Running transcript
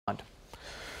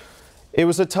It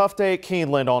was a tough day at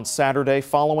Keeneland on Saturday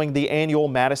following the annual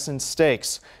Madison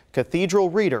Stakes. Cathedral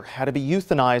Reader had to be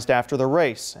euthanized after the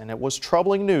race, and it was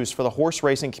troubling news for the horse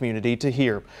racing community to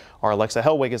hear. Our Alexa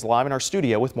Hellwig is live in our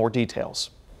studio with more details.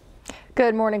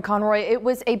 Good morning, Conroy. It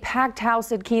was a packed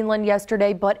house at Keeneland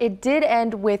yesterday, but it did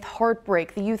end with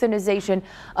heartbreak. The euthanization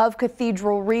of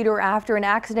Cathedral Reader after an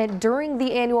accident during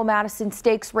the annual Madison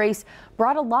Stakes race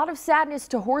brought a lot of sadness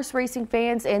to horse racing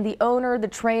fans and the owner, the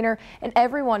trainer, and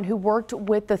everyone who worked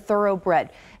with the thoroughbred.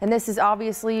 And this is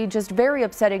obviously just very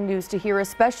upsetting news to hear,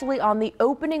 especially on the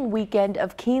opening weekend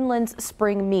of Keeneland's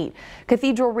spring meet.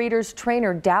 Cathedral Reader's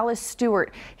trainer, Dallas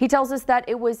Stewart, he tells us that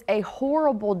it was a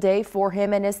horrible day for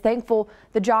him and is thankful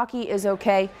the jockey is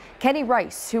okay. Kenny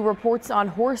Rice, who reports on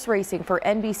horse racing for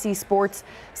NBC Sports,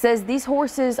 says these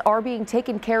horses are being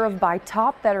taken care of by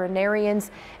top veterinarians,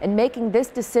 and making this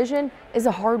decision is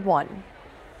a hard one.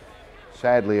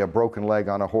 Sadly, a broken leg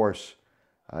on a horse,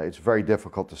 it's very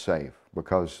difficult to save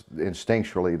because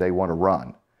instinctually they want to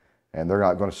run, and they're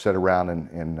not going to sit around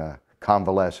and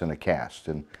convalesce in a cast,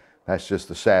 and that's just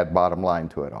the sad bottom line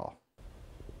to it all.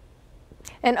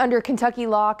 And under Kentucky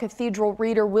law, Cathedral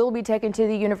Reader will be taken to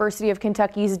the University of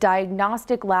Kentucky's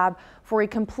diagnostic lab for a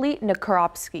complete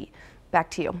necropsy. Back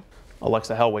to you.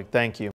 Alexa Hellwig, thank you.